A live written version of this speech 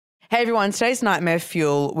Hey everyone, today's Nightmare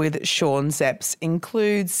Fuel with Sean SZEPS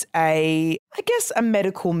includes a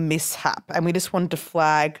medical mishap, and we just wanted to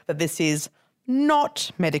flag that this is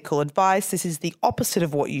not medical advice. This is the opposite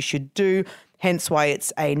of what you should do, hence why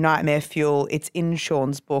it's a Nightmare Fuel. It's in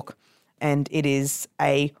Sean's book, and it is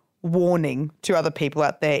a warning to other people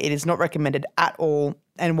out there. It is not recommended at all,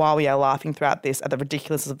 and while we are laughing throughout this at the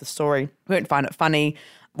ridiculousness of the story, we won't find it funny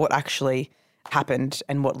what actually happened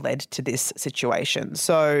and what led to this situation.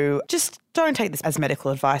 So just don't take this as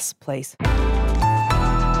medical advice, please. A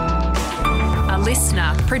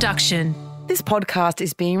listener production. This podcast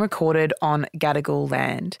is being recorded on Gadigal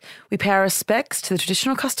land. We pay our respects to the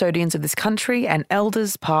traditional custodians of this country and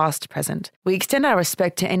elders past, present. We extend our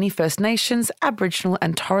respect to any First Nations, Aboriginal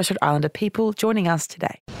and Torres Strait Islander people joining us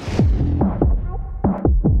today.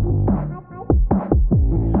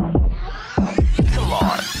 It's a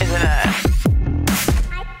lot, isn't it?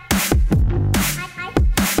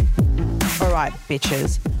 All right,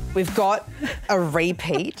 bitches. We've got a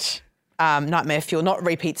repeat Nightmare Fuel, not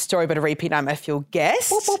repeat story, but a repeat Nightmare Fuel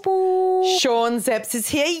guest. Sean SZEPS is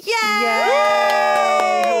here. Yay!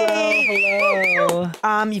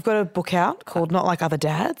 Hello. You've got a book out called Not Like Other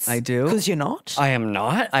Dads. I do. Because you're not. I am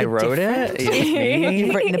not. I wrote it. It's me.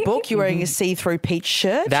 You've written a book. You're wearing a see-through peach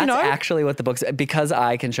shirt. That's actually what the book's... Because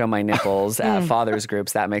I can show my nipples at fathers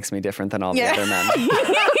groups, that makes me different than all the other men.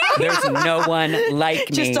 There's no one like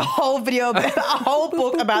me. Just a whole video, a whole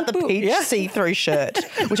book about the peach see-through shirt,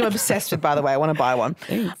 which I'm obsessed with, by the way. I want to buy one.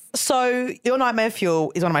 Thanks. So your Nightmare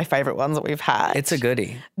Fuel is one of my favourite ones that we've had. It's a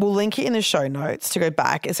goodie. We'll link it in the show notes to go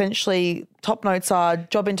back. Essentially, top notes are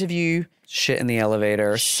job interview. Shit in the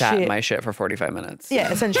elevator, sat in my shit for 45 minutes.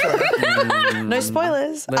 Yeah, essentially. No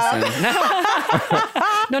spoilers. Listen.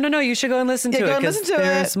 No, you should go and listen to it. Go and listen to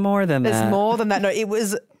there's more than that. There's more than that. No, it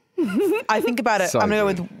was... I think about it. So I'm going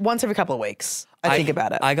to go with once every couple of weeks. I think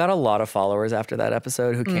about it. I got a lot of followers after that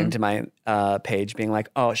episode who came to my page being like,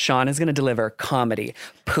 oh, Sean is going to deliver comedy,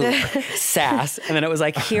 poop, sass. And then it was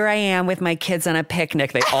like, here I am with my kids on a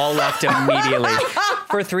picnic. They all left immediately.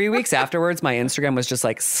 For 3 weeks afterwards, my Instagram was just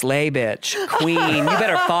like, slay bitch, queen, you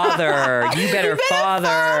better father, you better father.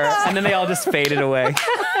 And then they all just faded away.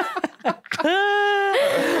 I'm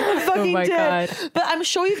fucking dead. God. But I'm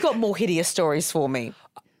sure you've got more hideous stories for me.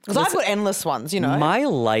 Because I've got endless ones, you know. My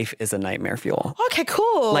life is a Nightmare Fuel. Okay,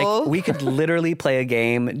 cool. Like, we could literally play a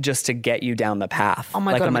game just to get you down the path. Oh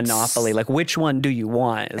my like God, a Monopoly. Like, which one do you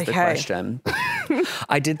want is the question.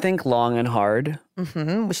 I did think long and hard.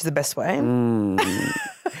 Mm-hmm, which is the best way.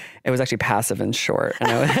 It was actually passive and short. And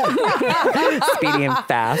I was speedy and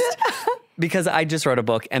fast. Because I just wrote a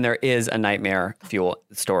book and there is a Nightmare Fuel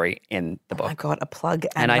story in the book. Oh my God, a plug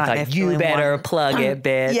and I thought, you better plug it,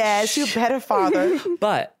 bitch. Yes, you better, father.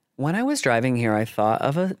 But when I was driving here, I thought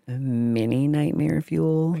of a mini Nightmare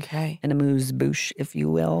Fuel. Okay. And a moose bouche, if you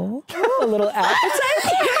will. A little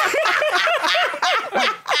appetizer.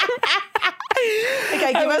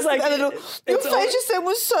 Okay, give us like, a little... Your face just then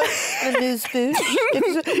was so...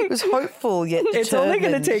 It was hopeful yet determined. It's only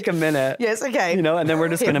going to take a minute. Yes, okay. You know, and then we're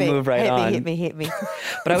just going to move right on. Hit me.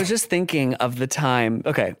 But I was just thinking of the time.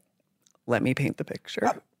 Okay, let me paint the picture.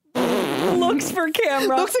 Looks for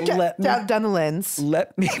camera. Looks down the lens.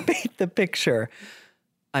 Let me paint the picture.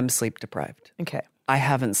 I'm sleep deprived. Okay. I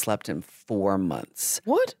haven't slept in 4 months.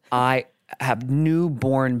 What? I have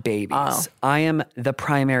newborn babies. Oh. I am the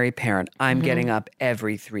primary parent. I'm getting up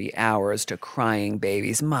every 3 hours to crying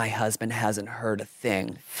babies. My husband hasn't heard a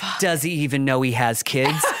thing. Does he even know he has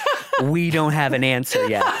kids? We don't have an answer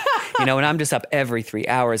yet. You know, and I'm just up every 3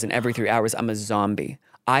 hours, and every 3 hours I'm a zombie.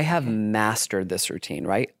 I have mastered this routine,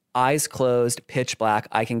 right? Eyes closed, pitch black.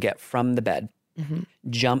 I can get from the bed,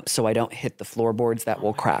 jump so I don't hit the floorboards that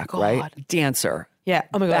will crack, right? Dancer. Yeah.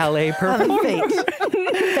 Oh my God. Ballet performer.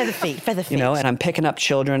 Feather feet. You know, and I'm picking up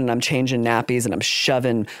children and I'm changing nappies and I'm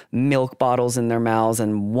shoving milk bottles in their mouths.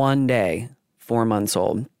 And one day, 4 months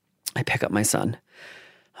old, I pick up my son.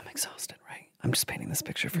 I'm exhausted, right? I'm just painting this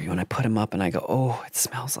picture for you. And I put him up and I go, oh, it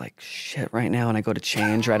smells like shit right now. And I go to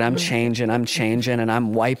change, right? I'm changing and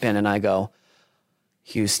I'm wiping and I go,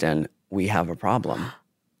 Houston, we have a problem.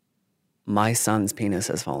 My son's penis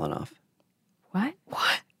has fallen off. What?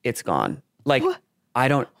 It's gone. Like, What? I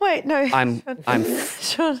don't. Wait, no. I'm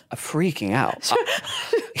Sean. freaking out.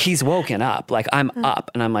 He's woken up. Like, I'm up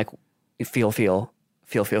and I'm like, feel.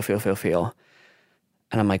 And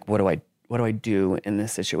I'm like, what do I do in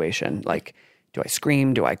this situation? Like, do I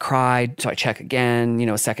scream? Do I cry? Do I check again? You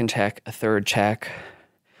know, a second check, a third check.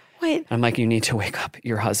 Wait. And I'm like, you need to wake up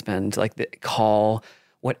your husband. Like, call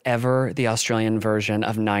whatever the Australian version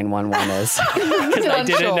of 911 is. Because I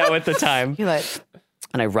didn't know at the time. You're like...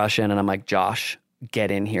 And I rush in and I'm like, Josh,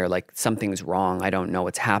 get in here. Like something's wrong. I don't know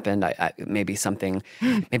what's happened. Maybe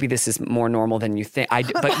this is more normal than you think.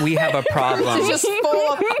 But we have a problem. It's just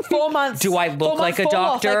 4 months. Do I look like a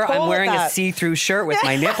doctor? I'm wearing a see-through shirt with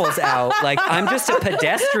my nipples out. Like I'm just a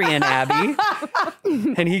pedestrian, Abby.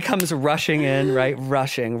 And he comes rushing in, right?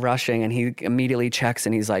 Rushing. And he immediately checks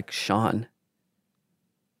and he's like, Sean,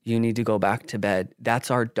 you need to go back to bed.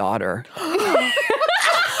 That's our daughter.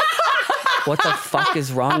 What the fuck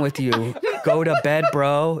is wrong with you? Go to bed,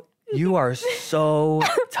 bro. You are so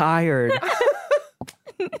tired.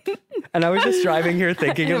 And I was just driving here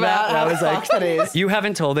thinking of that. And I was like, you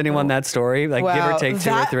haven't told anyone that story? Like, give or take 2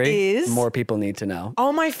 or 3? More people need to know.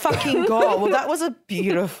 Oh my fucking God. Well, that was a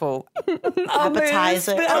beautiful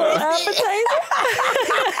appetizer.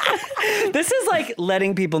 This is like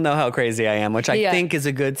letting people know how crazy I am, which I think is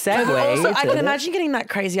a good segue. Also, I can imagine getting that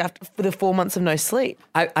crazy for the 4 months of no sleep.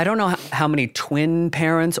 I don't know how many twin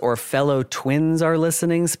parents or fellow twins are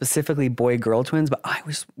listening, specifically boy-girl twins, but I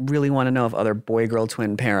just really want to know if other boy-girl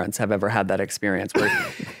twin parents have ever had that experience where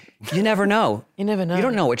you never know. You never know. You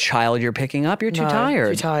don't know what child you're picking up. You're too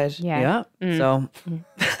tired. Too tired. Yeah. So.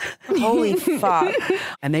 Holy fuck.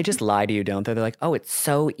 And they just lie to you, don't they? They're like, oh, it's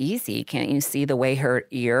so easy. Can't you see the way her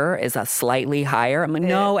ear is slightly higher? I'm like,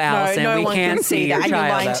 no, Allison, no we one can't can see that. your And you're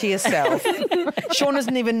child. lying to yourself. Sean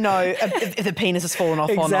doesn't even know if the penis has fallen off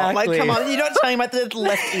or not. Like, Exactly. come on, you're not telling me about the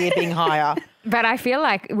left ear being higher. But I feel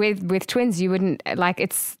like with twins, you wouldn't, like,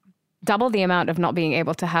 it's double the amount of not being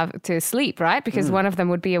able to have to sleep, right? Because one of them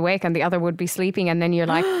would be awake and the other would be sleeping, and then you're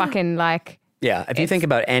like fucking like. Yeah, if you think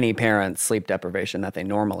about any parent's sleep deprivation that they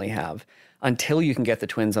normally have, until you can get the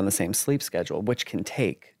twins on the same sleep schedule, which can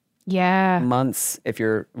take months if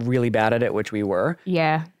you're really bad at it, which we were.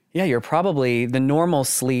 Yeah. Yeah, you're probably, the normal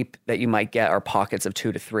sleep that you might get are pockets of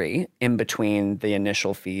 2 to 3 in between the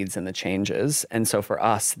initial feeds and the changes. And so for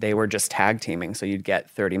us, they were just tag teaming. So you'd get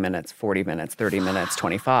 30 minutes, 40 minutes, 30 minutes,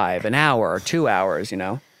 25, an hour, 2 hours, you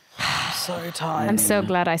know? So tired. I'm so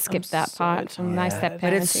glad I skipped that part. I'm nice step parenting.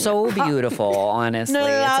 But it's so beautiful, honestly. No,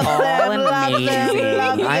 It's all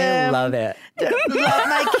amazing. I love it. Love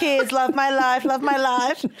my kids, love my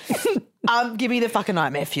life. Give me the fucking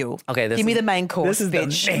nightmare fuel. Okay, give me the main course, this is the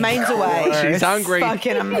bitch. main Main's away. She's hungry.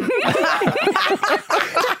 Fucking,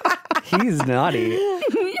 He's naughty.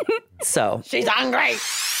 So. she's hungry.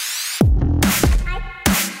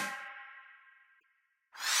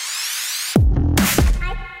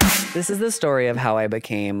 This is the story of how I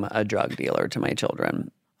became a drug dealer to my children.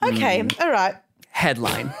 Okay, all right.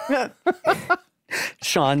 Headline.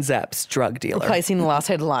 Sean SZEPS, drug dealer. Placing the last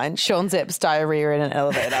headline, Sean SZEPS diarrhea in an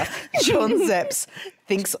elevator. Sean SZEPS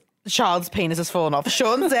thinks child's penis has fallen off.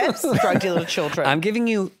 Sean SZEPS, drug dealer to children. I'm giving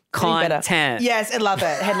you Getting better. content. Yes, I love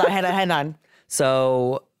it. Headline.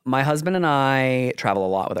 So my husband and I travel a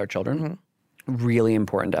lot with our children. Really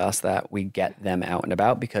important to us that we get them out and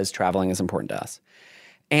about because traveling is important to us.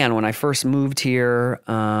 And when I first moved here,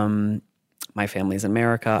 my family's in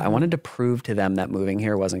America. I wanted to prove to them that moving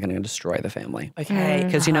here wasn't going to destroy the family. Okay.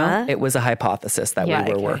 Because, you know, it was a hypothesis that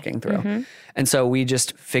we were working through. And so we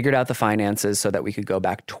just figured out the finances so that we could go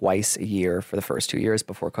back twice a year for the first 2 years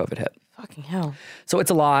before COVID hit. Fucking hell. So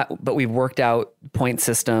it's a lot, but we've worked out point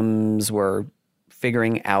systems. We're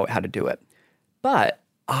figuring out how to do it. But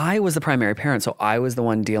I was the primary parent, so I was the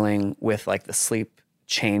one dealing with like the sleep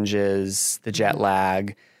changes, the jet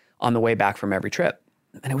lag on the way back from every trip.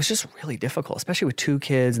 And it was just really difficult, especially with 2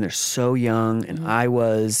 kids and they're so young. And I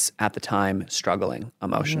was at the time struggling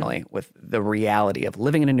emotionally with the reality of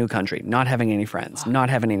living in a new country, not having any friends, not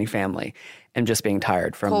having any family, and just being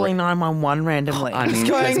tired from Calling 911 randomly. I mean,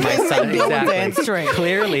 Just going because my son, Bill Dance exactly. string.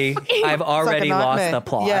 Clearly, I've already lost nightmare. the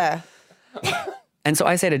plot. Yeah. And so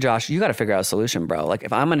I say to Josh, you got to figure out a solution, bro. Like,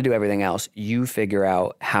 if I'm going to do everything else, you figure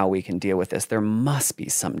out how we can deal with this. There must be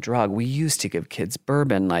some drug. We used to give kids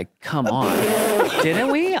bourbon. Like, come on.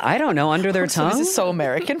 Didn't we? I don't know. Under their So tongue? this is so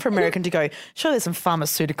American for American to go, sure, there's some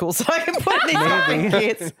pharmaceuticals that I can put in these fucking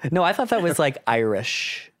kids. No, I thought that was like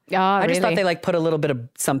Irish. Oh, I just really? thought they like put a little bit of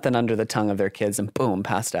something under the tongue of their kids and boom,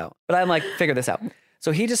 passed out. But I'm like, figure this out.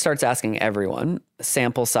 So he just starts asking everyone,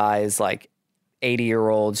 sample size, like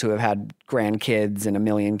 80-year-olds who have had grandkids and 1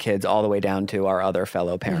 million kids, all the way down to our other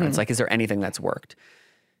fellow parents. Like, is there anything that's worked?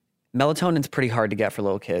 Melatonin's pretty hard to get for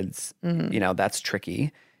little kids. You know, that's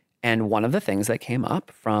tricky. And one of the things that came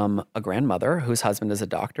up from a grandmother whose husband is a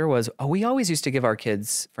doctor was, oh, we always used to give our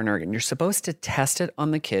kids Phenergan. You're supposed to test it on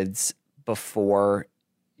the kids before,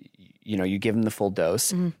 you know, you give them the full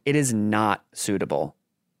dose. It is not suitable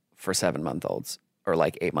for 7-month-olds or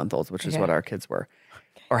like 8-month-olds, which is what our kids were,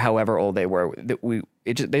 or however old they were.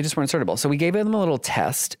 they just weren't suitable. So we gave them a little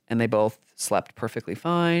test, and they both slept perfectly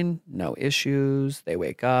fine, no issues. They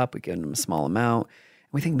wake up, we give them a small amount.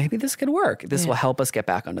 And we think maybe this could work. This will help us get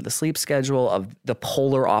back onto the sleep schedule of the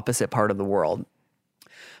polar opposite part of the world.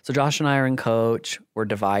 So Josh and I are in coach. We're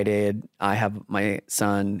divided. I have my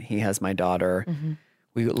son. He has my daughter.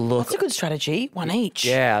 We look. That's a good strategy. One each.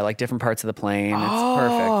 Yeah, like different parts of the plane. It's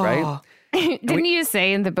perfect, right? Didn't you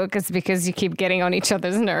say in the book it's because you keep getting on each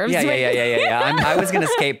other's nerves? Yeah. I was going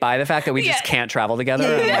to skate by the fact that we just can't travel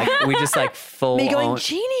together. Like, we just like full Me going, on.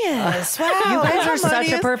 genius. Wow. You guys are such a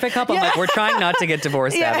harmonious. perfect couple. I'm like, we're trying not to get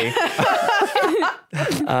divorced, Abby.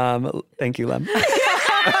 Thank you, Lem.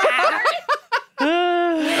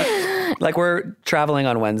 Like we're traveling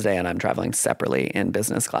on Wednesday and I'm traveling separately in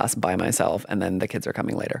business class by myself. And then the kids are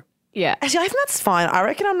coming later. Yeah. Actually, I think that's fine. I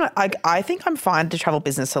reckon I'm not, I think I'm fine to travel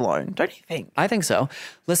business alone. Don't you think? I think so.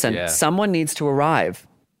 Listen, Yeah. someone needs to arrive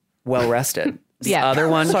well rested. The Yeah. other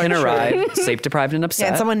one So can true. arrive sleep deprived and upset. Yeah,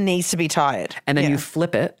 and someone needs to be tired. and then Yeah. you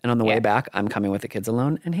flip it. And on the way Yeah. back, I'm coming with the kids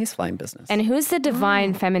alone and he's flying business. And who's the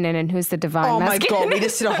divine feminine and who's the divine Oh my masculine? God, we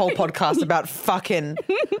just did a whole podcast about fucking,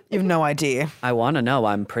 you have no idea. I want to know.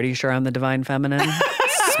 I'm pretty sure I'm the divine feminine.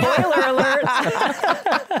 Spoiler alert.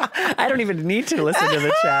 I don't even need to listen to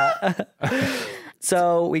the chat.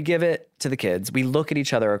 So we give it to the kids. We look at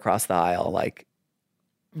each other across the aisle like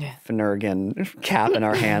Finnegan cap in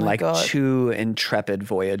our hand, like God. two intrepid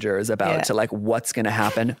voyagers about to like, what's going to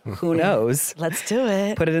happen? Who knows? Let's do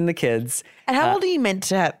it. Put it in the kids. And how old are you meant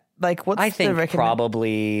to have? Like, what's I the think recommend?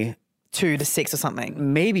 probably 2 to 6 or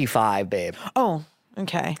something. maybe 5, babe. Oh,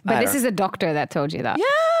 okay. But this is a doctor that told you that.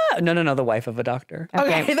 No, the wife of a doctor.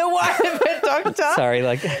 Okay, the wife of a doctor. Sorry,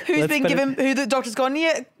 like Who's let's been put it- given, who the doctor's gone,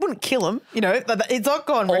 wouldn't kill him, it's not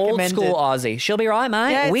gone Old recommended. school Aussie. She'll be right,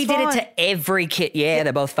 mate. Yeah, it's we did it fine. to every kid. Yeah,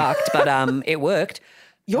 they're both fucked, but it worked.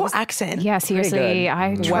 Your accent. Yeah, seriously, good.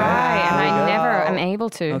 I try and I never am able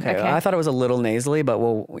to. Okay, I thought it was a little nasally, but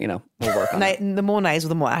we'll work on it. The more nasal,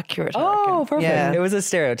 the more accurate. I Oh, reckon. perfect. Yeah. It was a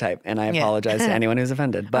stereotype, and I apologize to anyone who's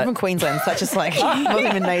offended. I'm But from Queensland, so that's just like, not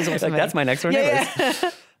even nasal to like, me. that's my next door neighbors.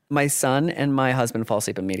 My son and my husband fall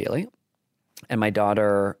asleep immediately, and my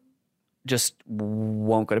daughter just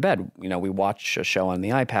won't go to bed. We watch a show on the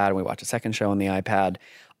iPad, and we watch a second show on the iPad.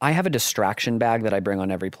 I have a distraction bag that I bring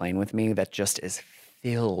on every plane with me that just is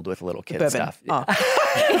filled with little kid Bourbon. stuff. Oh.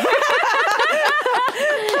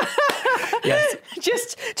 Yes.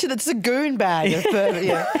 Just it's a goon bag of bourbon.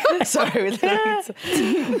 Yeah. Sorry.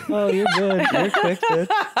 Oh, you're good. You're quick, bitch.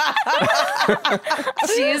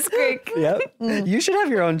 She is quick. Yep. You should have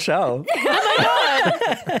your own show. Oh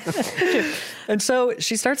my God. And so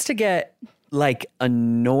she starts to get like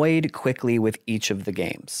annoyed quickly with each of the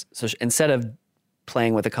games. So instead of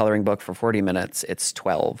playing with a coloring book for 40 minutes, it's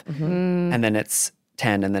 12. And then it's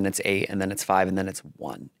 10, and then it's 8, and then it's 5, and then it's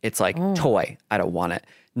 1. It's like, toy, I don't want it.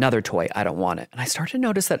 Another toy, I don't want it. And I start to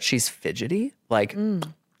notice that she's fidgety. Like,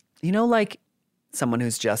 like someone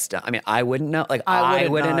who's just, I wouldn't know. Like, I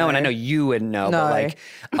wouldn't know. And I know you wouldn't know. No.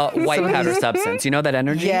 But like, white powder substance, you know that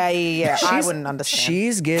energy? Yeah. I She's- wouldn't understand.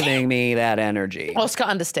 She's giving me that energy. Oscar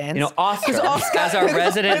understands. Oscar, as our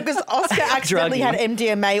resident because Oscar accidentally druggie. had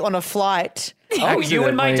MDMA on a flight. Oh, you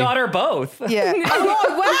and my Accidentally. daughter both. Yeah.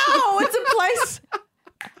 Oh, wow. It's a place.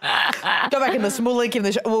 Go back in this. We'll link in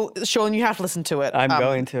the show. Well, Sean, you have to listen to it. I'm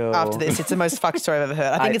going to. After this. It's the most fucked story I've ever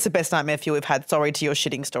heard. I think it's the best nightmare fuel we've had. Sorry to your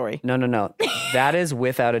shitting story. No. That is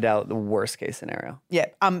without a doubt the worst case scenario. Yeah.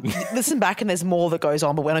 Listen back and there's more that goes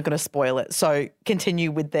on, but we're not going to spoil it. So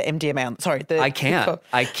continue with the MDMA. Sorry. I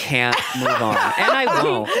can't move on. And I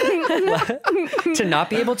won't. To not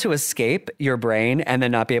be able to escape your brain and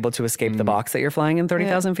then not be able to escape the box that you're flying in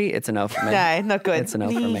 30,000 feet, it's a no for me. No, not good. It's a no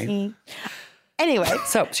for me. Anyway.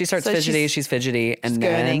 So she starts So fidgety, she's fidgety, and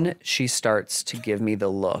gurning. then she starts to give me the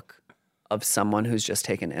look of someone who's just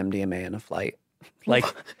taken MDMA in a flight. Like,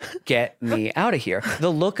 get me out of here. The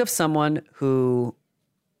look of someone who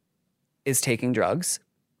is taking drugs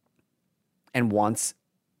and wants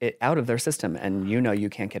it out of their system, and you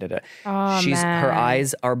can't get it out. Oh, man. Her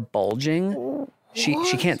eyes are bulging. She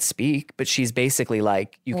can't speak, but she's basically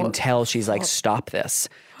like, you can tell she's like, stop this.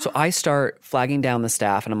 So I start flagging down the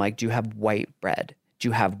staff and I'm like, do you have white bread? Do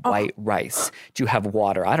you have white rice? Do you have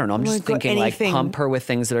water? I don't know. I'm just God, thinking like anything. pump her with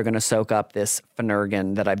things that are going to soak up this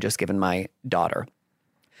Finnegan that I've just given my daughter.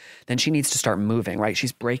 Then she needs to start moving, right?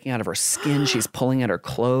 She's breaking out of her skin. She's pulling at her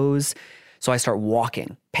clothes. So I start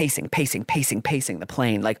walking, pacing the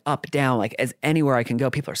plane, like up, down, like as anywhere I can go.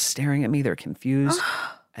 People are staring at me. They're confused.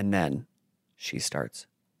 And then she starts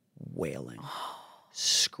wailing,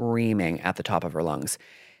 screaming at the top of her lungs.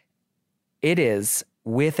 It is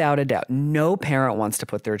without a doubt, no parent wants to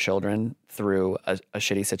put their children through a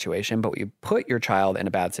shitty situation, but you put your child in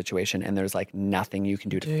a bad situation and there's like nothing you can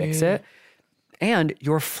do to fix it. And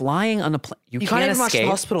you're flying on a plane. You can't even rush to escape. the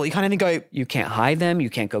hospital. You can't even go. You can't hide them. You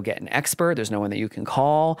can't go get an expert. There's no one that you can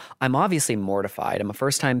call. I'm obviously mortified. I'm a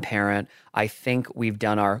first-time parent. I think we've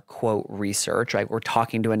done our, quote, research, right? We're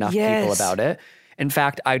talking to enough people about it. In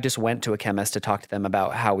fact, I just went to a chemist to talk to them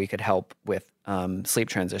about how we could help with sleep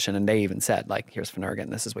transition. And they even said, like, here's Phenergan.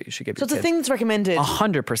 This is what you should give your So kid. it's a thing that's recommended.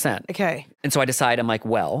 100%. Okay. And so I decide, I'm like,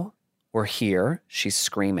 well, we're here. She's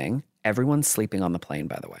screaming. Everyone's sleeping on the plane,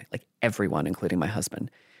 by the way. Like everyone, including my husband.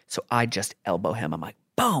 So I just elbow him. I'm like,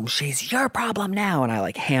 boom, she's your problem now. And I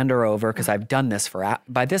like hand her over because I've done this for,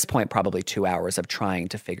 by this point, probably 2 hours of trying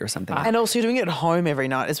to figure something out. And also you're doing it at home every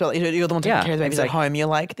night as well. You're the one taking care of the babies at home. You're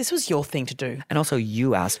like, this was your thing to do. And also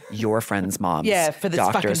you asked your friend's mom's for this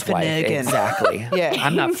doctor's fucking wife. Phenergan. Exactly.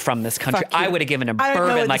 I'm not from this country. Fuck you. I would have given a I don't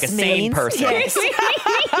know bourbon what like a this sane means. person. Yes.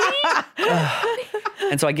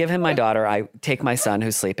 And so I give him my daughter. I take my son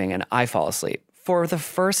who's sleeping and I fall asleep. For the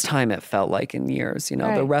first time, it felt like in years,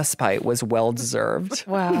 the respite was well-deserved.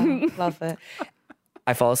 Wow. Love it.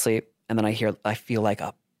 I fall asleep and then I feel like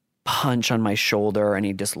a punch on my shoulder and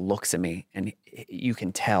he just looks at me and you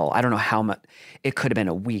can tell. I don't know how much. It could have been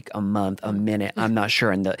a week, a month, a minute. I'm not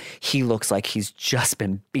sure. And he looks like he's just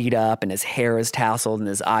been beat up and his hair is tasseled and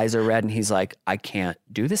his eyes are red. And he's like, I can't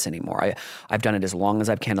do this anymore. I've done it as long as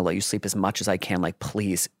I can to let you sleep as much as I can. Like,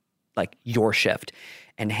 please, like your shift.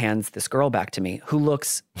 And hands this girl back to me who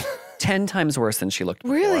looks 10 times worse than she looked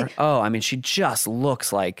before. Really? Oh, I mean, she just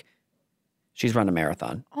looks like she's run a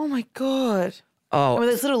marathon. Oh my God. Oh, With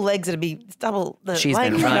those little legs, it'd be double the she's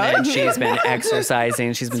length, been running. you know? She's been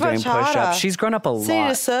exercising. She's been It's doing much harder. push-ups. She's grown up a lot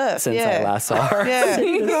to surf, since I last saw her. Yeah.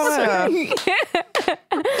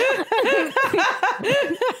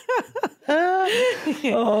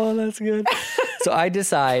 Oh, that's good. So I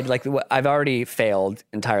decide, like, I've already failed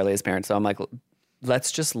entirely as parents. So I'm like,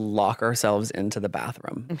 let's just lock ourselves into the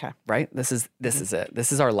bathroom. Okay. Right? This is it.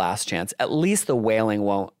 This is our last chance. At least the wailing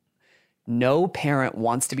won't. No parent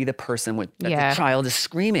wants to be the person that the child is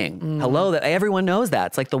screaming. Hello, that everyone knows that.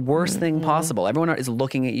 It's like the worst thing possible. Everyone is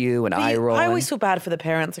looking at you and eye rolling. I always feel bad for the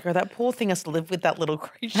parents. I go, that poor thing has to live with that little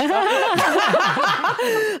creature.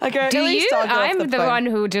 Do you? I'm the one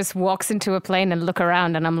who just walks into a plane and look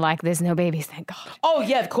around and I'm like, there's no babies, thank God. Oh,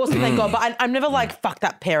 yeah, of course, thank God. But I'm never like, fuck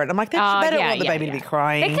that parent. I'm like, they don't want the baby to be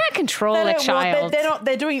crying. They can't control a child.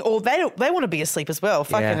 They're doing all, they want to be asleep as well.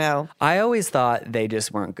 Fucking hell. I always thought they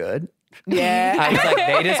just weren't good. Yeah. I was like,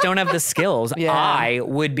 they just don't have the skills. Yeah. I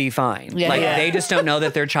would be fine. They just don't know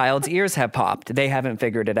that their child's ears have popped. They haven't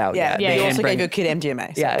figured it out yet. Yeah, They you also didn't gave your kid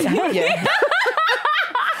MDMA. So. Yeah.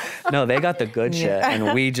 No, they got the good shit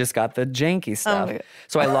and we just got the janky stuff.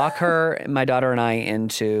 So I lock my daughter and I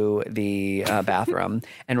into the bathroom.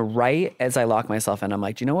 And right as I lock myself in, I'm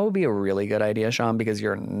like, do you know what would be a really good idea, Sean? Because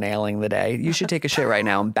you're nailing the day. You should take a shit right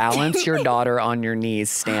now and balance your daughter on your knees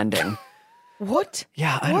standing. What?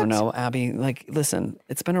 Yeah, I don't know, Abby. Like, listen,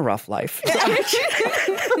 it's been a rough life.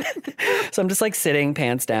 So I'm just like sitting,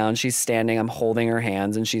 pants down. She's standing. I'm holding her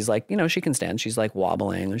hands, and she's like, she can stand. She's like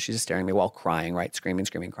wobbling, and she's just staring at me while crying, right? Screaming,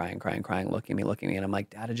 crying, looking at me. And I'm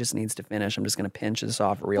like, Dada just needs to finish. I'm just going to pinch this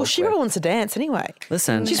off real quick. She probably wants to dance anyway.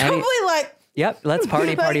 Listen. She's probably like... Yep, let's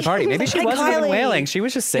party. Maybe she wasn't even wailing. She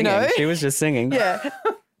was just singing. She was just singing. Yeah.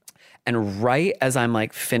 And right as I'm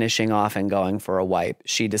like finishing off and going for a wipe,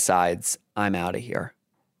 she decides I'm out of here.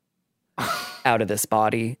 Out of this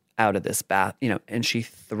body, out of this bath, and she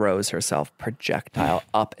throws herself projectile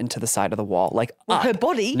up into the side of the wall, like up. Her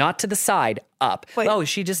body? Not to the side, up. Wait. Oh,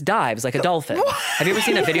 she just dives like a dolphin. Have you ever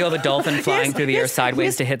seen a video of a dolphin flying through the air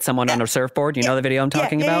sideways to hit someone on a surfboard? You know the video I'm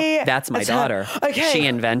talking about? Yeah. That's my daughter. Okay. She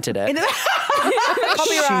invented it.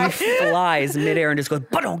 She flies midair and just goes,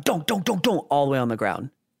 don't, all the way on the ground.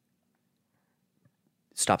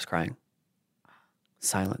 Stops crying.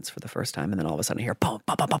 Silence for the first time. And then all of a sudden I hear boom,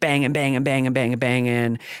 bang, and bang, and bang, and bang, and bang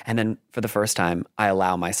in. And then for the first time, I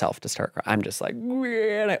allow myself to start crying. I'm just like,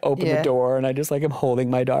 and I open the door and I just like, I'm holding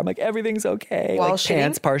my daughter. I'm like, everything's okay. While like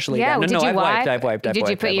pants partially yeah, down. No, I've wiped. Did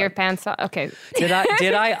you put your pants on? Okay. Did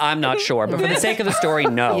I? I'm not sure. But for the sake of the story,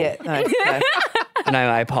 no. Yeah, no. And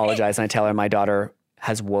I apologize. And I tell her my daughter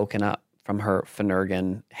has woken up from her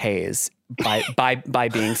Phenergan haze by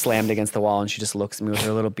being slammed against the wall. And she just looks at me with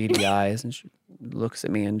her little beady eyes and she looks at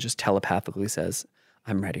me and just telepathically says,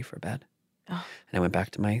 I'm ready for bed. Oh. And I went back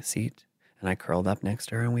to my seat and I curled up next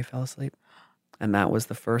to her and we fell asleep. And that was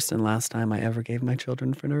the first and last time I ever gave my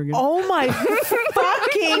children Phenergan. Oh my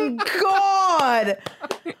fucking God.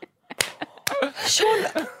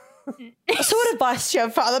 Sean. So what advice do you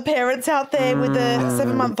have for other parents out there with a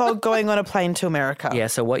 7-month-old going on a plane to America? Yeah,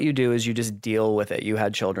 so what you do is you just deal with it. You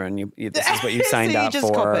had children. This is what you signed So you up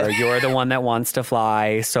just cop for. it. You're the one that wants to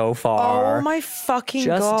fly so far. Oh my fucking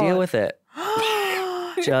Just God. deal with it.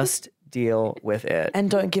 Just deal with it.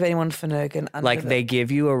 And don't give anyone Finnegan. Like they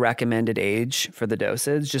give you a recommended age for the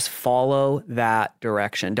dosage. Just follow that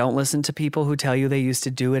direction. Don't listen to people who tell you they used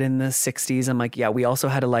to do it in the 60s. I'm like, yeah, we also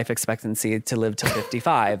had a life expectancy to live till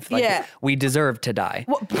 55. Like, Yeah. we deserve to die.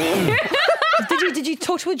 What? Did you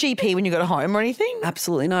talk to a GP when you got home or anything?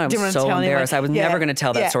 Absolutely not. Didn't I'm want to so tell anyone. embarrassed. I was Yeah. never going to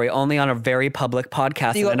tell that Yeah. story, only on a very public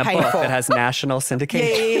podcast You and in got a paid book for. that has national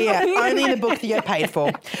syndication. Yeah. Only in a book that you get paid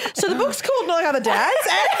for. So the book's called Not Like Other Dads.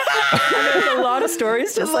 And there's a lot of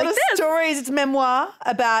stories There's just a lot like of this. stories. It's a memoir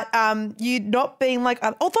about you not being like.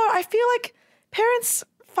 Although I feel like parents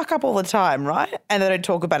fuck up all the time, right? And they don't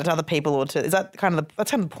talk about it to other people or to. Is that kind of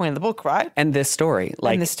that's kind of the point of the book, right? And this story,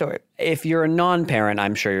 like this story. if you're a non-parent,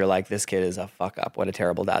 I'm sure you're like, this kid is a fuck up. What a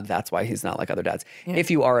terrible dad. That's why he's not like other dads. If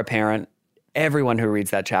you are a parent, everyone who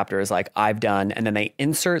reads that chapter is like, I've done, and then they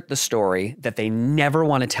insert the story that they never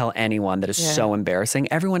want to tell anyone that is so embarrassing.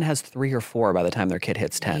 Everyone has 3 or 4 by the time their kid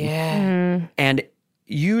hits 10. Yeah. And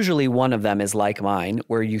usually one of them is like mine,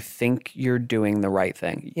 where you think you're doing the right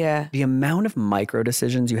thing. Yeah. The amount of micro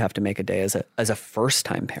decisions you have to make a day as a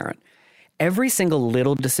first-time parent, every single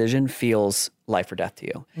little decision feels life or death to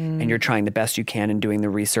you. And you're trying the best you can and doing the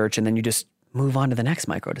research, and then you just move on to the next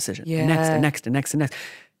micro decision. Yeah. Next and next and next and next.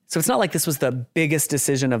 So it's not like this was the biggest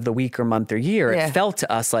decision of the week or month or year. Yeah. It felt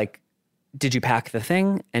to us like, did you pack the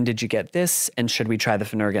thing? And did you get this? And should we try the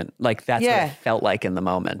Finnegan? Like that's what it felt like in the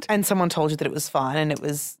moment. And someone told you that it was fine, and it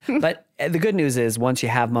was. But the good news is once you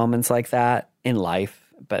have moments like that in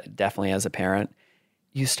life, but definitely as a parent,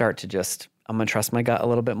 you start to just, I'm going to trust my gut a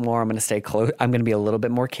little bit more. I'm going to stay close. I'm going to be a little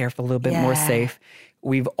bit more careful, a little bit more safe.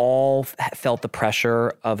 We've all felt the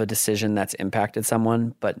pressure of a decision that's impacted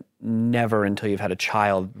someone, but never until you've had a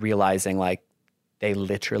child realizing like they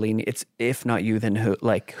literally need, it's if not you, then who?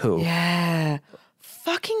 Like who? Yeah.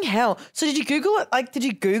 Fucking hell. So did you Google it? Like, did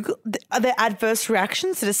you Google, are there adverse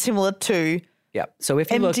reactions that are similar to Yeah. So if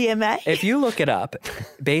you MDMA? if you look it up,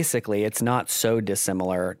 basically it's not so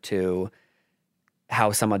dissimilar to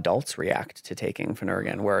how some adults react to taking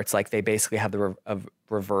Finnegan, where it's like they basically have the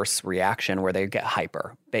reverse reaction where they get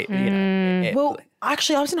hyper. Well,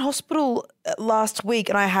 actually, I was in hospital last week,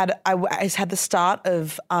 and I had the start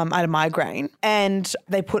of I had a migraine, and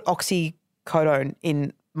they put oxycodone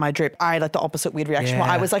in my drip. I had like the opposite weird reaction. Where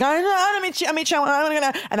I was like, I'm itchy, and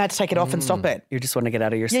I had to take it off and stop it. You just want to get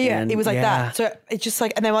out of your skin. Yeah, it was like that. So it's just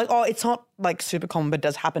like, and they were like, oh, it's not like super common, but it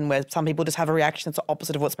does happen where some people just have a reaction that's the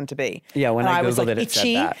opposite of what's meant to be. Yeah, when and I was Googled like it, it said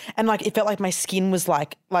itchy, that. and like it felt like my skin was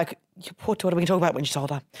like your poor daughter. We can talk about it when she's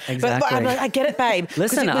older. Exactly. But I'm like, I get it, babe. 'Cause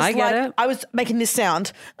Listen, it was I get like, it. I was making this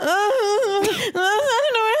sound,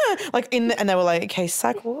 like and they were like, okay,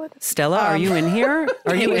 psych ward. Stella, are you in here?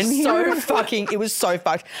 Are you in here? It was so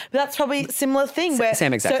fucked. But that's probably a similar thing where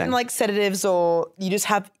same exact certain thing. like sedatives or you just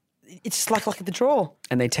have, it's just like the draw.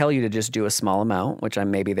 And they tell you to just do a small amount, which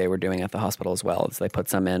maybe they were doing at the hospital as well. Is they put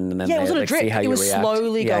some in and then Yeah, it they wasn't a like, drip. see how It you was react.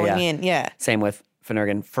 slowly going in. Yeah. Same with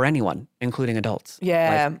Finnegan for anyone, including adults.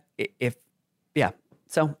 Yeah. Like,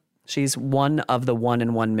 So she's one of the 1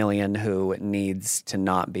 in 1 million who needs to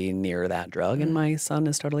not be near that drug, and my son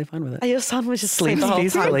is totally fine with it. Your son was just Sleeps asleep the whole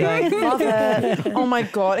peacefully. time. Love it. Oh my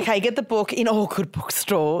God. Okay, get the book in all good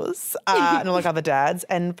bookstores and all like other dads,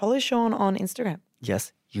 and follow Sean on Instagram.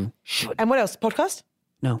 Yes, you should. And what else? Podcast?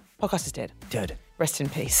 No, Podcast is dead. dead. Rest in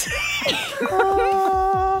peace.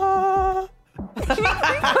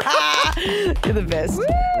 You're the best.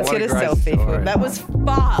 Let's What get a a great selfie. story. That was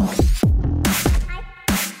fun.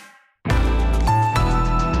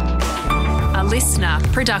 A listener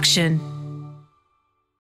production.